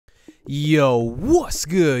Yo, what's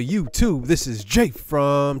good, YouTube? This is Jay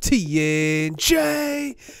from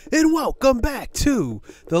TNJ, and welcome back to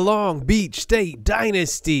the Long Beach State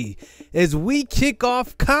Dynasty as we kick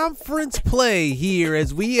off conference play here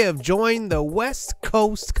as we have joined the West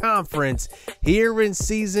Coast Conference here in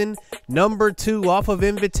season number 2 off of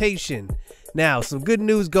invitation. Now, some good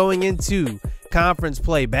news going into conference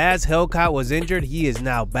play. Baz Helcot was injured. He is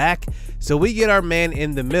now back, so we get our man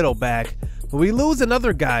in the middle back. We lose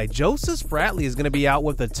another guy. Joseph Spratley is going to be out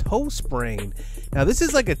with a toe sprain. Now, this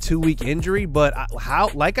is like a 2-week injury, but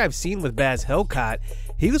like I've seen with Baz Helcot,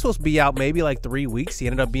 he was supposed to be out maybe like 3 weeks. He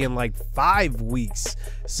ended up being like 5 weeks.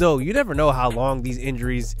 So you never know how long these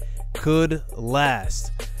injuries could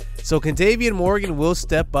last. So Contavious Morgan will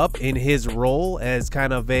step up in his role as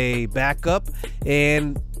kind of a backup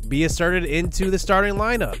and be inserted into the starting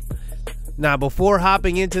lineup. Now, before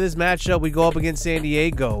hopping into this matchup, we go up against San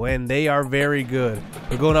Diego, and they are very good.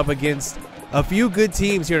 We're going up against a few good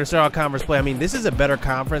teams here to start our conference play. I mean, this is a better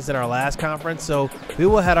conference than our last conference, so we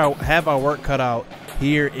will have our work cut out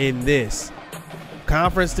here in this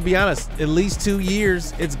conference. To be honest, at least 2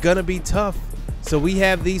 years, it's going to be tough. So we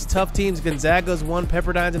have these tough teams. Gonzaga's one,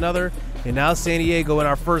 Pepperdine's another, and now San Diego in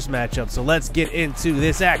our first matchup. So let's get into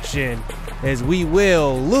this action as we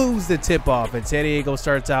will lose the tip-off, and San Diego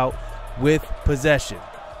starts out with possession.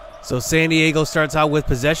 So San Diego starts out with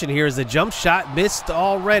possession. Here's the jump shot, missed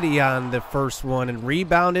already on the first one and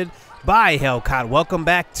rebounded by Helcot. Welcome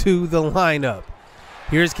back to the lineup.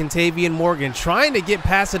 Here's Contavious Morgan trying to get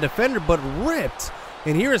past a defender but ripped.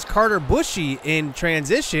 And here is Carter Bushy in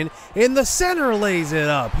transition, and the center lays it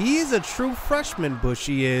up. He is a true freshman,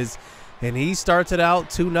 Bushy is, and he starts it out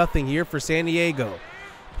 2-0 here for San Diego.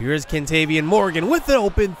 Here's Contavious Morgan with an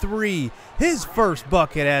open three, his first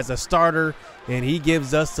bucket as a starter, and he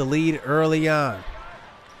gives us the lead early on.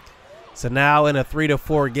 So now in a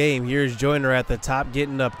 3-4 game, here's Joyner at the top,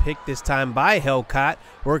 getting a pick this time by Helcot,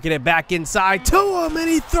 working it back inside to him, and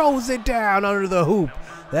he throws it down under the hoop.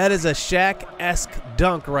 That is a Shaq-esque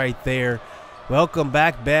dunk right there. Welcome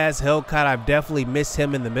back, Baz Helcot. I've definitely missed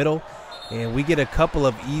him in the middle, and we get a couple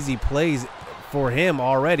of easy plays for him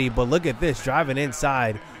already, but look at this, driving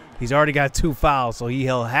inside. He's already got 2 fouls, so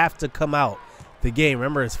he'll have to come out the game.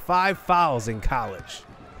 Remember, it's 5 fouls in college.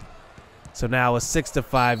 So now a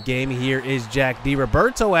 6-5 game. Here is Jack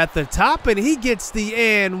DiRoberto at the top, and he gets the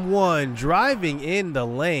and one, driving in the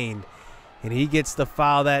lane, and he gets the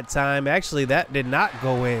foul that time. Actually, that did not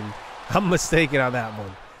go in. I'm mistaken on that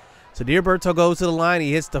one. So DiRoberto goes to the line.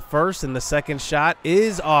 He hits the first, and the second shot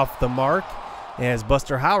is off the mark as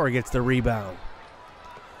Buster Howard gets the rebound.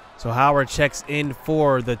 So Howard checks in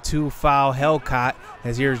for the 2-foul Helcot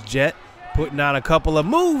as here's Jet putting on a couple of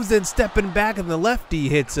moves and stepping back, and the lefty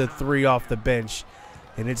hits a 3 off the bench.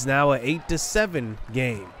 And it's now an 8-7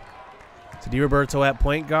 game. So DiRoberto at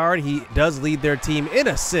point guard. He does lead their team in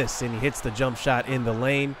assists, and he hits the jump shot in the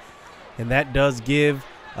lane. And that does give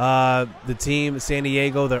the team, San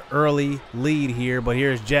Diego, the early lead here. But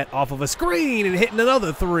here's Jet off of a screen and hitting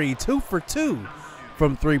another 3, 2 for 2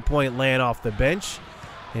 from three-point land off the bench.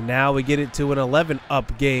 And now we get it to an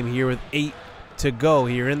 11-up game here with 8 to go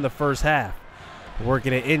here in the first half.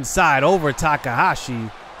 Working it inside over Takahashi,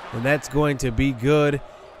 and that's going to be good.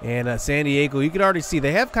 And San Diego, you can already see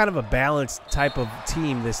they have kind of a balanced type of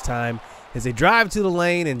team this time as they drive to the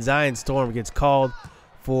lane, and Zion Storm gets called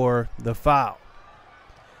for the foul.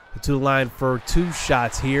 To the line for 2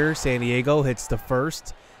 shots here. San Diego hits the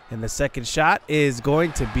first, and the second shot is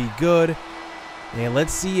going to be good. And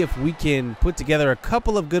let's see if we can put together a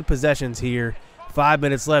couple of good possessions here. 5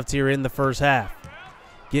 minutes left here in the first half.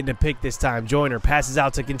 Getting a pick this time. Joyner passes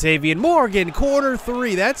out to Contavious Morgan. Corner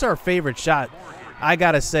 3. That's our favorite shot. I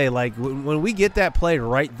got to say, like, when we get that play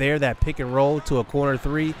right there, that pick and roll to a corner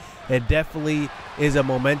 3, it definitely is a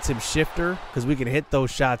momentum shifter because we can hit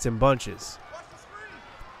those shots in bunches.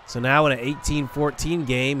 So now in an 18-14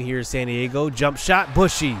 game, here's San Diego. Jump shot,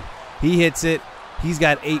 Bushy. He hits it. He's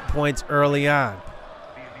got 8 points early on.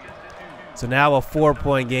 So now a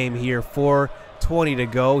 4-point game here, 4:20 to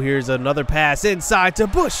go. Here's another pass inside to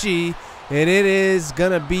Bushy, and it is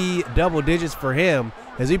going to be double digits for him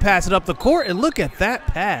as we pass it up the court. And look at that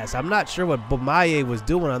pass. I'm not sure what Bomaye was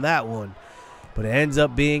doing on that one, but it ends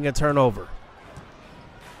up being a turnover.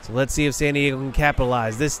 So let's see if San Diego can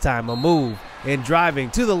capitalize. This time a move and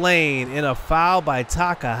driving to the lane, and a foul by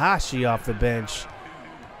Takahashi off the bench.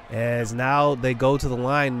 As now they go to the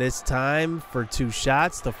line this time for 2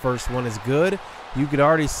 shots. The first one is good. You could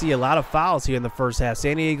already see a lot of fouls here in the first half.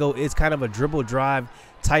 San Diego is kind of a dribble drive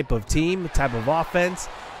type of team, type of offense,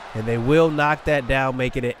 and they will knock that down,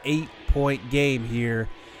 make it an 8-point game here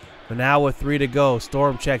But now with 3 to go,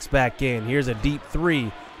 Storm checks back in. Here's a deep 3.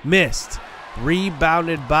 Missed.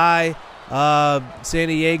 Rebounded by San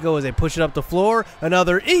Diego as they push it up the floor.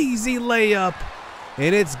 Another easy layup.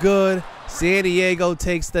 And it's good. San Diego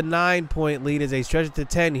takes the 9-point lead as they stretch it to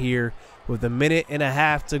 10 here with 1.5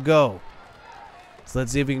 minutes to go. So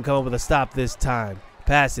let's see if we can come up with a stop this time.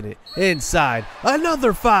 Passing it inside.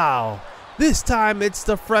 Another foul. This time it's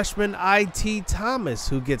the freshman I.T. Thomas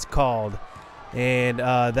who gets called. And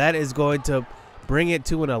that is going to bring it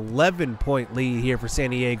to an 11-point lead here for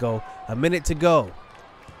San Diego. 1 minute to go.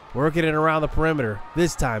 Working it around the perimeter.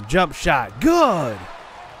 This time, jump shot. Good.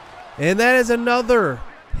 And that is another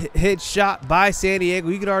hit shot by San Diego.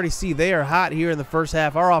 You can already see they are hot here in the first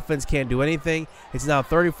half. Our offense can't do anything. It's now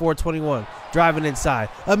 34-21. Driving inside.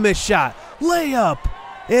 A missed shot. Layup.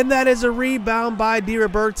 And that is a rebound by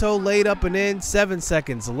DiRoberto. Laid up and in. 7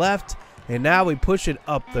 seconds left. And now we push it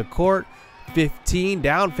up the court. 15,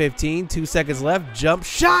 down 15. 2 seconds left. Jump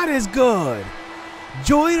shot is good.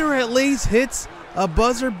 Joyner at least hits a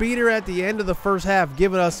buzzer beater at the end of the first half,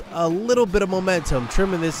 giving us a little bit of momentum,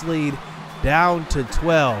 trimming this lead down to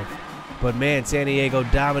 12. But man, San Diego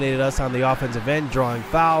dominated us on the offensive end, drawing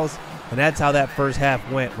fouls, and that's how that first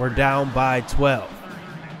half went. We're down by 12.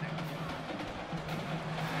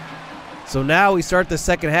 So now we start the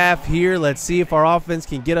second half here. Let's see if our offense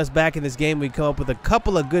can get us back in this game. We come up with a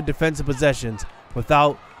couple of good defensive possessions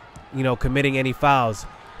without, committing any fouls.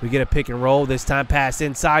 We get a pick and roll. This time pass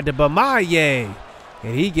inside to Bamaye.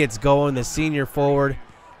 And he gets going, the senior forward,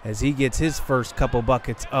 as he gets his first couple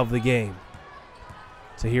buckets of the game.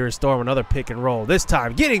 So here is Storm, another pick and roll. This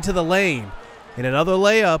time getting to the lane. And another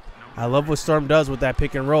layup. I love what Storm does with that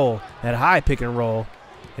pick and roll, that high pick and roll.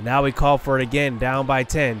 And now we call for it again, down by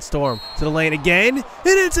 10. Storm to the lane again. And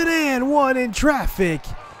it's an and one in traffic.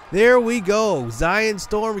 There we go. Zion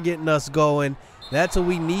Storm getting us going. That's what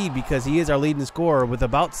we need because he is our leading scorer with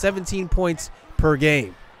about 17 points per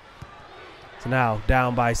game. So now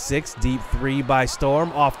down by 6. Deep 3 by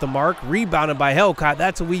Storm. Off the mark. Rebounded by Helcot.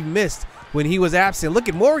 That's what we missed when he was absent. Look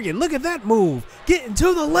at Morgan. Look at that move. Getting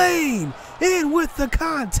to the lane. And with the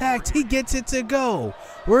contact, he gets it to go.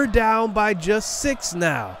 We're down by just 6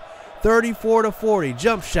 now. 34-40.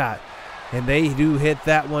 Jump shot. And they do hit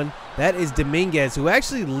that one. That is Dominguez, who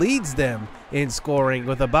actually leads them in scoring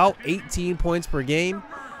with about 18 points per game.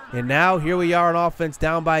 And now here we are on offense,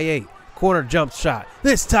 down by 8. Corner jump shot.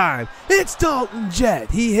 This time it's Dalton Jett.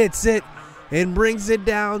 He hits it and brings it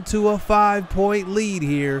down to a 5-point lead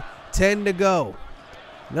here. 10 to go.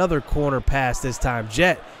 Another corner pass this time.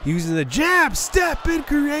 Jett using the jab step and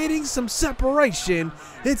creating some separation.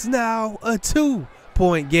 It's now a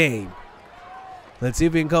 2-point game. Let's see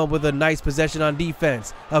if we can come up with a nice possession on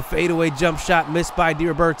defense. A fadeaway jump shot missed by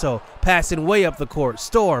DiRoberto. Passing way up the court.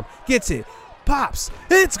 Storm gets it. Pops.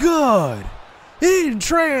 It's good. In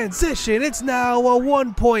transition, it's now a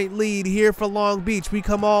 1-point lead here for Long Beach. We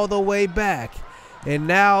come all the way back. And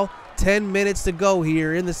now 10 minutes to go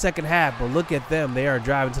here in the second half. But look at them. They are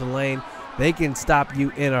driving to the lane. They can stop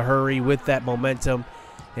you in a hurry with that momentum.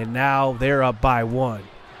 And now they're up by 1.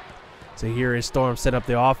 So here is Storm set up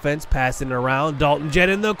the offense, passing around. Dalton Jett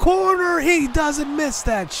in the corner. He doesn't miss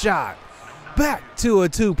that shot. Back to a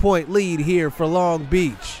 2-point lead here for Long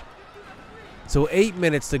Beach. So 8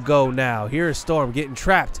 minutes to go now. Here is Storm getting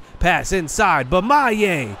trapped. Pass inside.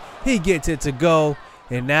 Bamaye. He gets it to go.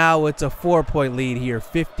 And now it's a 4-point lead here,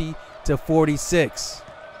 50-46.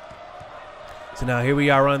 So now here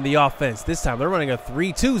we are running the offense. This time they're running a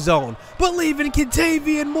 3-2 zone, but leaving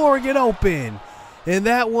Kentavious Morgan open. And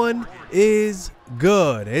that one is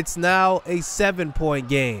good. It's now a 7-point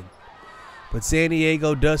game. But San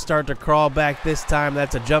Diego does start to crawl back this time.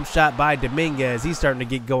 That's a jump shot by Dominguez. He's starting to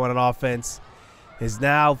get going on offense. It's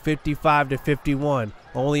now 55-51.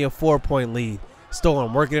 Only a 4-point lead.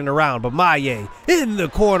 Storm working it around. But Maye in the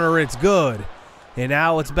corner. It's good. And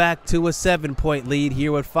now it's back to a 7-point lead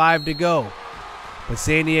here with 5 to go. But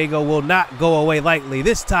San Diego will not go away lightly.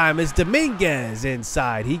 This time it's Dominguez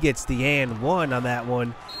inside. He gets the and one on that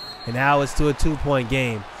one. And now it's to a 2-point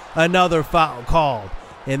game. Another foul called.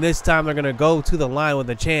 And this time they're going to go to the line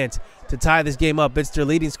with a chance to tie this game up. It's their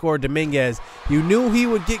leading scorer, Dominguez. You knew he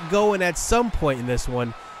would get going at some point in this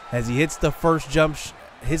one as he hits the first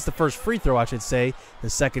free throw, I should say.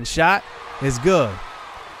 The second shot is good.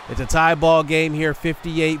 It's a tie ball game here,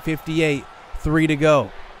 58-58, 3 to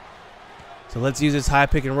go. So let's use this high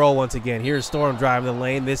pick and roll once again. Here's Storm driving the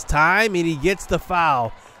lane this time, and he gets the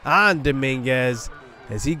foul on Dominguez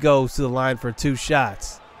as he goes to the line for 2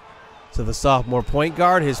 shots. So the sophomore point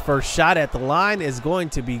guard, his first shot at the line is going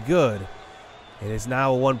to be good. And it's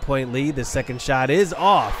now a 1-point lead. The second shot is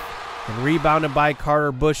off. and rebounded by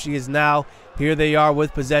Carter Bushy is now. Here they are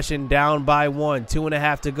with possession, down by 1,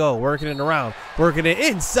 2.5 to go, working it around, working it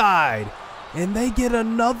inside, and they get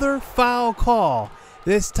another foul call.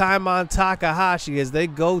 This time on Takahashi as they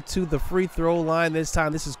go to the free throw line. This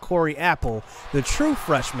time this is Corey Apple, the true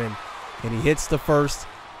freshman, and he hits the first,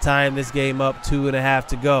 tying this game up, 2.5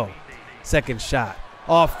 to go. Second shot,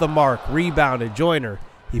 off the mark, rebounded, Joyner.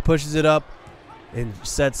 He pushes it up and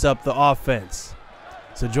sets up the offense.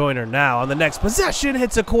 So Joyner now on the next possession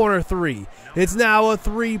hits a corner three. It's now a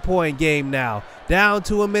 3-point game now, down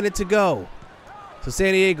to a minute to go. So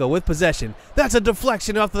San Diego with possession. That's a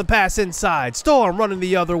deflection off the pass inside. Storm running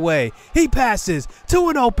the other way. He passes to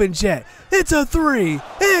an open Jet. It's a three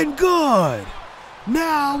and good.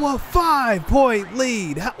 Now a 5-point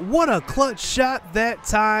lead. What a clutch shot that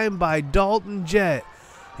time by Dalton Jet.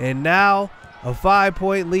 And now a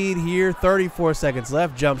 5-point lead here, 34 seconds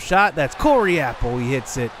left. Jump shot, that's Corey Apple. He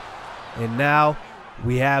hits it. And now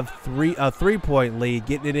we have a 3-point lead,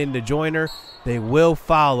 getting it into Joyner. They will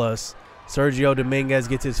foul us. Sergio Dominguez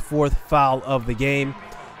gets his 4th foul of the game.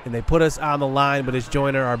 And they put us on the line, but it's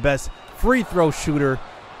Joyner, our best free throw shooter.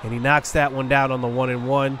 And he knocks that one down on the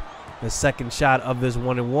 1-and-1. The second shot of this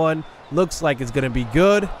 1-and-1 looks like it's going to be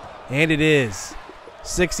good. And it is.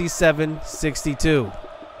 67-62.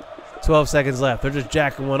 12 seconds left. They're just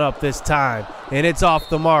jacking one up this time, and it's off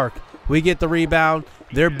the mark. We get the rebound.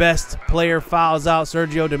 Their best player fouls out,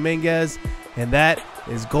 Sergio Dominguez, and that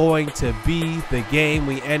is going to be the game.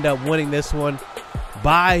 We end up winning this one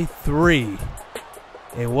by 3.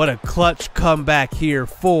 And what a clutch comeback here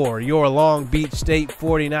for your Long Beach State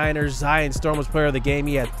 49ers. Zion Storm was player of the game.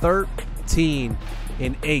 He had 13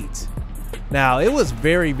 and 8. Now, it was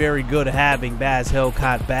very, very good having Baz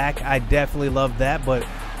Helcot back. I definitely love that, but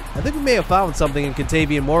I think we may have found something in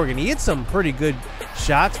Contavious Morgan. He had some pretty good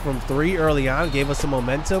shots from 3 early on, gave us some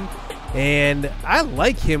momentum, and I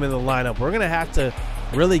like him in the lineup. We're going to have to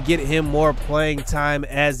really get him more playing time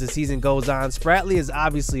as the season goes on. Spratley is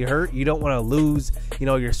obviously hurt. You don't want to lose,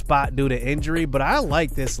 your spot due to injury, but I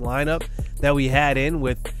like this lineup that we had in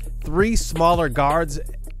with 3 smaller guards.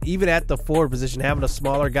 Even at the forward position, having a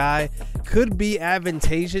smaller guy could be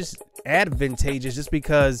advantageous just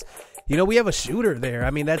because we have a shooter there. I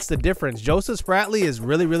mean, that's the difference. Joseph Spratley is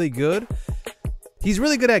really, really good. He's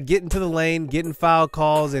really good at getting to the lane, getting foul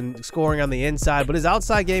calls, and scoring on the inside, but his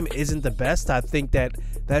outside game isn't the best. I think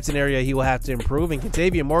that's an area he will have to improve, and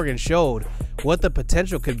Contavious Morgan showed what the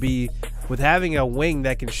potential could be with having a wing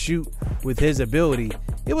that can shoot with his ability.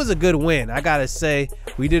 It was a good win. I got to say,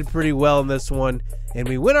 we did pretty well in this one, and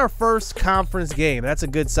we win our first conference game. That's a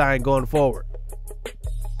good sign going forward.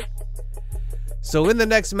 So in the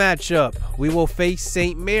next matchup, we will face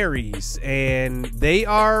St. Mary's, and they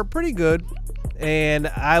are pretty good. And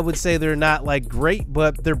I would say they're not like great,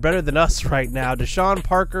 but they're better than us right now. Deshaun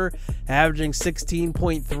Parker averaging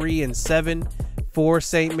 16.3 and 7 for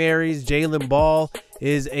St. Mary's. Jalen Ball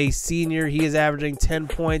is a senior. He is averaging 10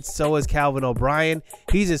 points. So is Calvin O'Brien.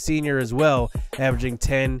 He's a senior as well, averaging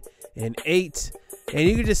 10 and 8. And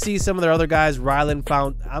you can just see some of their other guys.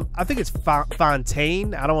 Rylan I think it's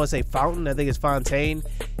Fontaine. I don't want to say Fountain. I think it's Fontaine.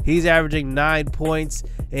 He's averaging 9 points.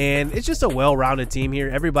 And it's just a well-rounded team here.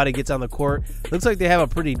 Everybody gets on the court. Looks like they have a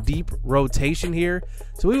pretty deep rotation here.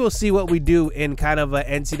 So we will see what we do in kind of an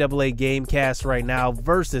NCAA game cast right now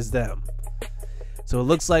versus them. So it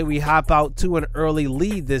looks like we hop out to an early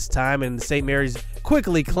lead this time, and St. Mary's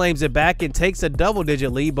quickly claims it back and takes a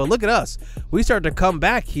double-digit lead. But look at us. We start to come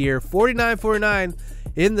back here, 49-49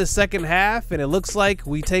 in the second half, and it looks like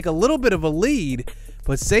we take a little bit of a lead,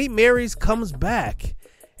 but St. Mary's comes back.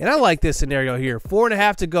 And I like this scenario here.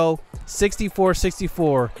 4.5 to go,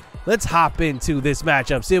 64-64. Let's hop into this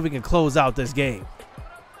matchup, see if we can close out this game.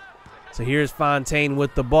 So here's Fontaine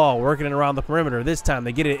with the ball, working it around the perimeter. This time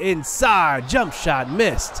they get it inside. Jump shot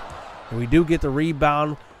missed. And we do get the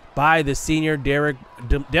rebound by the senior Derek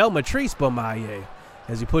Delmatrice Bomaye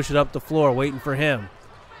as he pushes it up the floor, waiting for him.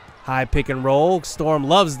 High pick and roll. Storm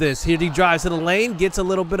loves this. Here he drives to the lane, gets a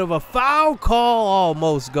little bit of a foul call,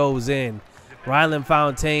 almost goes in. Rylan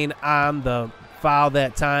Fontaine on the foul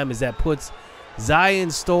that time as that puts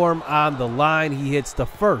Zion Storm on the line. He hits the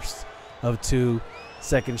first of 2.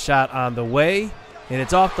 Second shot on the way, and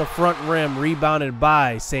it's off the front rim, rebounded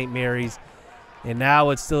by St. Mary's. And now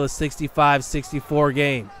it's still a 65-64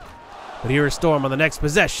 game. But here is Storm on the next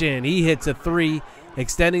possession. He hits a 3,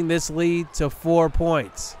 extending this lead to 4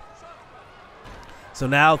 points. So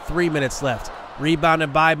now 3 minutes left.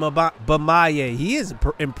 Rebounded by Bomaye. He is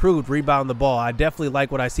improved rebounding the ball. I definitely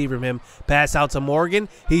like what I see from him. Pass out to Morgan.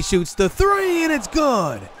 He shoots the 3, and it's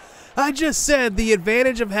good. I just said the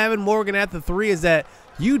advantage of having Morgan at the 3 is that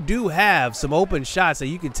you do have some open shots that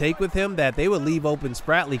you can take with him that they would leave open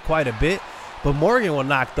Spratley quite a bit, but Morgan will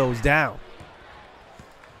knock those down.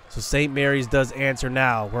 So St. Mary's does answer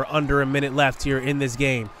now. We're under a minute left here in this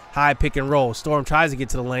game. High pick and roll. Storm tries to get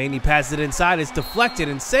to the lane. He passes it inside. It's deflected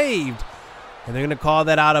and saved. And they're going to call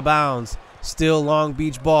that out of bounds. Still Long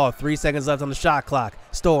Beach ball. 3 seconds left on the shot clock.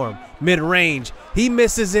 Storm, mid-range. He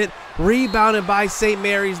misses it. Rebounded by St.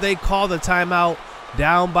 Mary's. They call the timeout.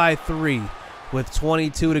 Down by 3 with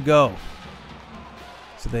 22 to go.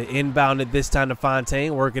 So they inbounded this time to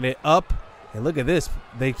Fontaine, working it up. And look at this.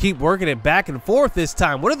 They keep working it back and forth this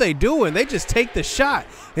time. What are they doing? They just take the shot.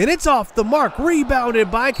 And it's off the mark.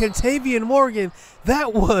 Rebounded by Contavious Morgan.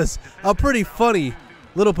 That was a pretty funny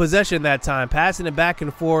little possession that time. Passing it back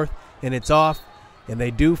and forth. And it's off. And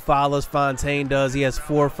they do foul us. Fontaine does. He has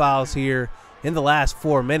 4 fouls here in the last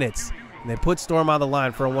 4 minutes. And they put Storm on the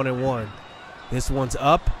line for a 1-and-1. This one's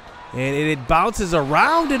up. And it bounces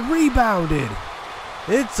around and rebounded.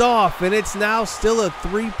 It's off, and it's now still a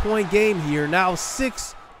 3-point game here. Now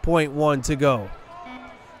 6.1 to go.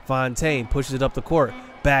 Fontaine pushes it up the court.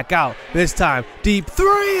 Back out. This time, deep 3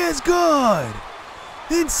 is good.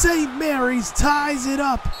 And St. Mary's ties it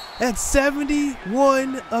up at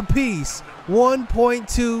 71 apiece.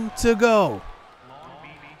 1.2 to go.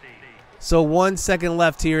 So 1 second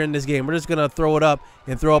left here in this game. We're just going to throw it up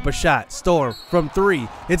and throw up a shot. Storm from 3.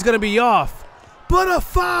 It's going to be off. But a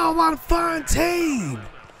foul on Fontaine.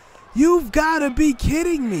 You've got to be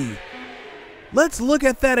kidding me. Let's look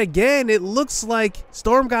at that again. It looks like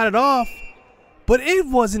Storm got it off, but it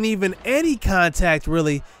wasn't even any contact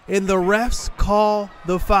really, and the refs call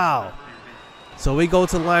the foul. So we go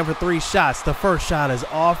to the line for 3 shots. The first shot is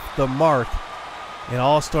off the mark, and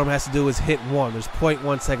all Storm has to do is hit 1. There's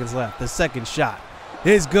 0.1 seconds left. The second shot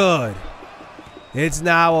is good. It's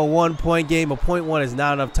now a 1-point game. A 0.1 is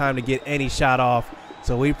not enough time to get any shot off,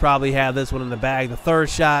 so we probably have this one in the bag. The third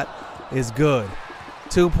shot is good.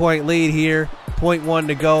 2-point lead here, 0.1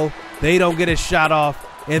 to go. They don't get a shot off,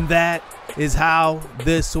 and that is how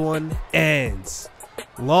this one ends.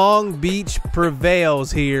 Long Beach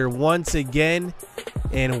prevails here once again,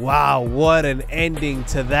 and wow, what an ending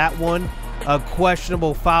to that one. A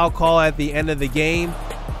questionable foul call at the end of the game,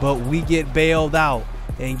 but we get bailed out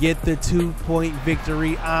and get the 2-point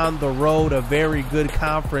victory on the road. A very good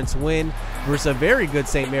conference win versus a very good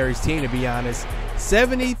St. Mary's team, to be honest.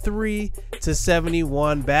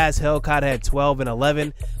 73-71. Baz Helcot had 12 and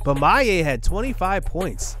 11, but Maye had 25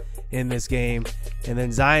 points in this game. And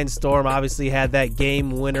then Zion Storm obviously had that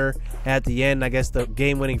game winner at the end. I guess the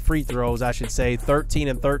game-winning free throws, I should say. 13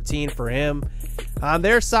 and 13 for him. On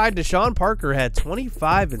their side, Deshaun Parker had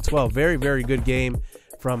 25 and 12. Very, very good game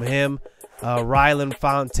from him. Rylan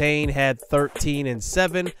Fontaine had 13 and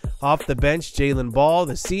 7. Off the bench, Jalen Ball,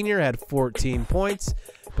 the senior, had 14 points.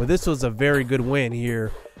 But this was a very good win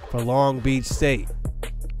here for Long Beach State.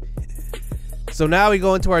 So now we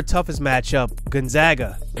go into our toughest matchup,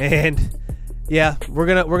 Gonzaga. And yeah, we're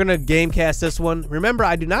gonna gamecast this one. Remember,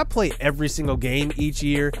 I do not play every single game each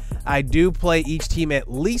year. I do play each team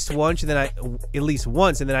at least once, and then I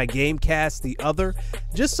gamecast the other,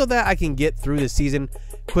 just so that I can get through the season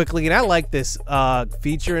quickly. And I like this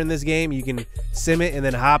feature in this game. You can sim it and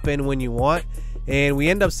then hop in when you want. And we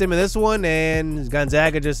end up simming this one, and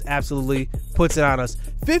Gonzaga just absolutely puts it on us.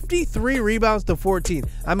 53 rebounds to 14.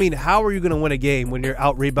 I mean, how are you going to win a game when you're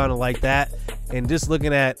out rebounding like that? And just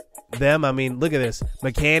looking at them, I mean, look at this.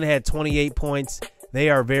 McCann had 28 points. They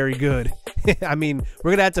are very good. I mean,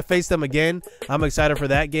 we're going to have to face them again. I'm excited for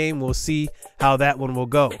that game. We'll see how that one will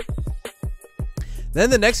go. Then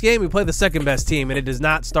the next game, we play the second best team, and it does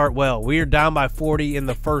not start well. We are down by 40 in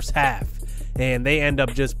the first half, and they end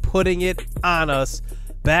up just putting it on us.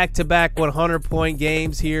 Back-to-back 100-point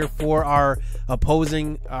games here for our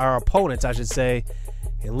opponents, I should say.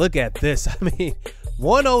 And look at this. I mean,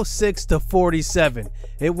 106 to 47.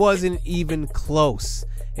 It wasn't even close.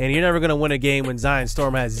 And you're never going to win a game when Zion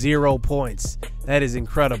Storm has 0 points. That is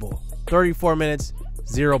incredible. 34 minutes,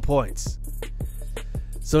 0 points.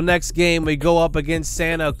 So next game, we go up against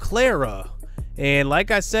Santa Clara. And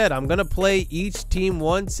like I said, I'm going to play each team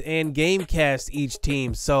once and gamecast each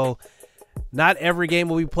team. So not every game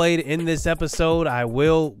will be played in this episode. I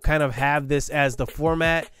will kind of have this as the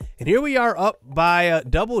format. And here we are up by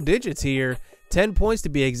double digits here. 10 points to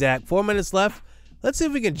be exact. 4 minutes left. Let's see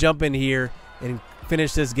if we can jump in here and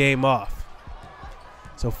finish this game off.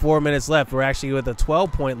 So 4 minutes left. We're actually with a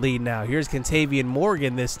 12-point lead now. Here's Contavious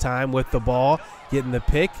Morgan this time with the ball, getting the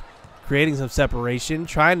pick, creating some separation,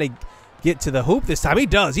 trying to get to the hoop this time. He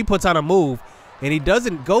does. He puts on a move, and he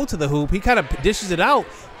doesn't go to the hoop. He kind of dishes it out.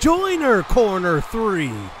 Joyner, corner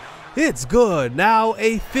 3. It's good. Now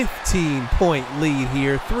a 15-point lead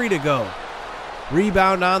here. 3 to go.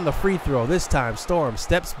 Rebound on the free throw. This time, Storm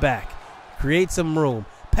steps back, creates some room,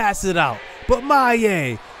 passes it out. But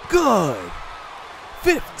Maye, good.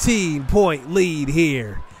 15-point lead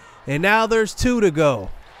here. And now there's 2 to go.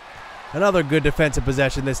 Another good defensive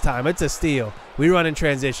possession this time. It's a steal. We run in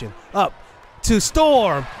transition. Up to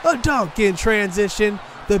Storm. A dunk in transition.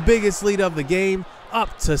 The biggest lead of the game.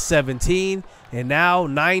 Up to 17. And now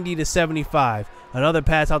 90 to 75. Another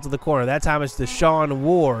pass out to the corner. That time it's Deshaun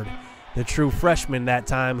Ward, the true freshman that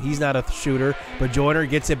time. He's not a shooter, but Joyner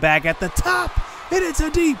gets it back at the top. And it's a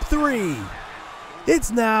deep 3.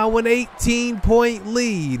 It's now an 18-point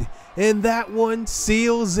lead. And that one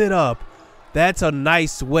seals it up. That's a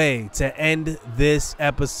nice way to end this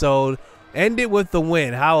episode. End it with the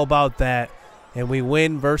win. How about that? And we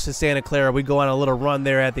win versus Santa Clara. We go on a little run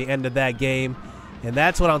there at the end of that game. And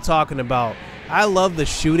that's what I'm talking about. I love the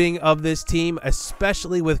shooting of this team,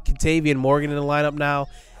 especially with Kentavious Morgan in the lineup now.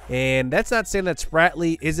 And that's not saying that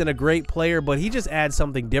Spratley isn't a great player, but he just adds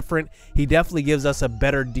something different. He definitely gives us a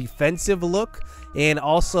better defensive look. And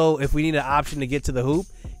also, if we need an option to get to the hoop,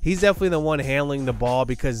 he's definitely the one handling the ball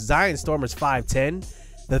because Zion Storm is 5'10".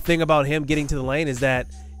 The thing about him getting to the lane is that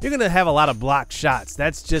you're going to have a lot of blocked shots.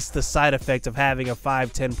 That's just the side effect of having a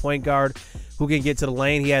 5'10" point guard who can get to the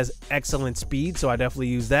lane. He has excellent speed, so I definitely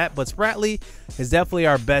use that. But Spratley is definitely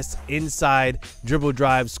our best inside dribble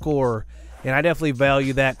drive scorer, and I definitely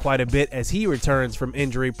value that quite a bit as he returns from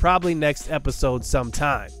injury, probably next episode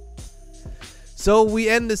sometime. So we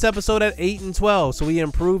end this episode at 8-12, so we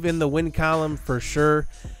improve in the win column for sure.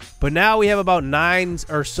 But now we have about 9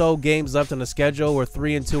 or so games left on the schedule. We're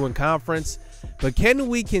 3-2 in conference. But can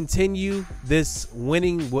we continue these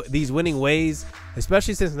winning ways,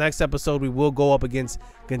 especially since next episode we will go up against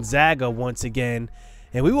Gonzaga once again,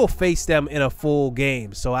 and we will face them in a full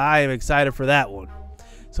game. So I am excited for that one.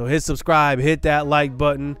 So hit subscribe, hit that like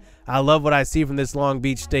button. I love what I see from this Long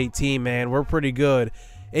Beach State team, man. We're pretty good.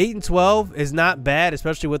 8-12 is not bad,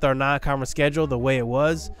 especially with our non-conference schedule the way it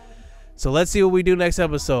was. So let's see what we do next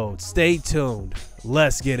episode. Stay tuned.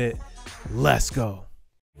 Let's get it. Let's go.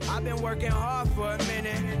 I've been working hard for a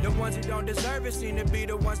minute. The ones who don't deserve it seem to be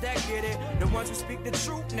the ones that get it. The ones who speak the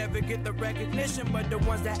truth never get the recognition, but the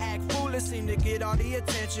ones that act foolish seem to get all the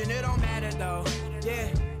attention. It don't matter though. Yeah.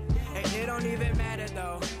 Hey, it don't even matter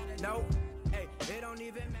though. No. Hey, it don't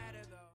even matter.